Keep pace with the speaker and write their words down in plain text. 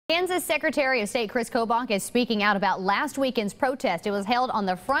Kansas Secretary of State Kris Kobach is speaking out about last weekend's protest. It was held on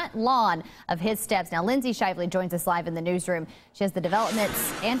the front lawn of his steps. Now, Lindsay Shively joins us live in the newsroom. She has the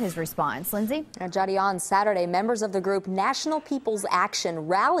developments and his response. Lindsay? Now, Jody, on Saturday, members of the group National People's Action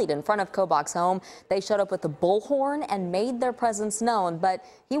rallied in front of Kobach's home. They showed up with a bullhorn and made their presence known, but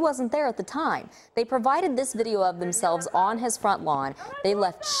he wasn't there at the time. They provided this video of themselves on his front lawn. They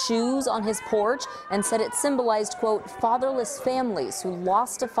left shoes on his porch and said it symbolized, quote, fatherless families who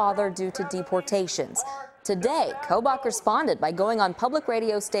lost a father due to deportations. Today, Kobach responded by going on public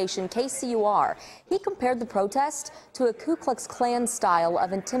radio station KCUR. He compared the protest to a Ku Klux Klan style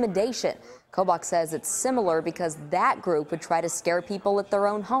of intimidation. Kobach says it's similar because that group would try to scare people at their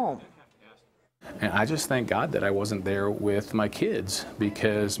own home. And I just thank God that I wasn't there with my kids,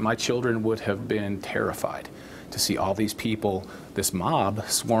 because my children would have been terrified to see all these people, this mob,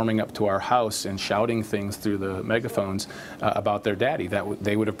 swarming up to our house and shouting things through the megaphones about their daddy. That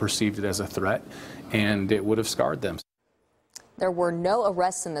they would have perceived it as a threat, and it would have scarred them. There were no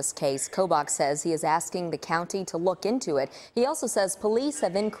arrests in this case. Kobach says he is asking the county to look into it. He also says police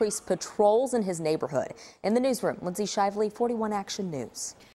have increased patrols in his neighborhood. In the newsroom, Lindsay Shively, 41 Action News.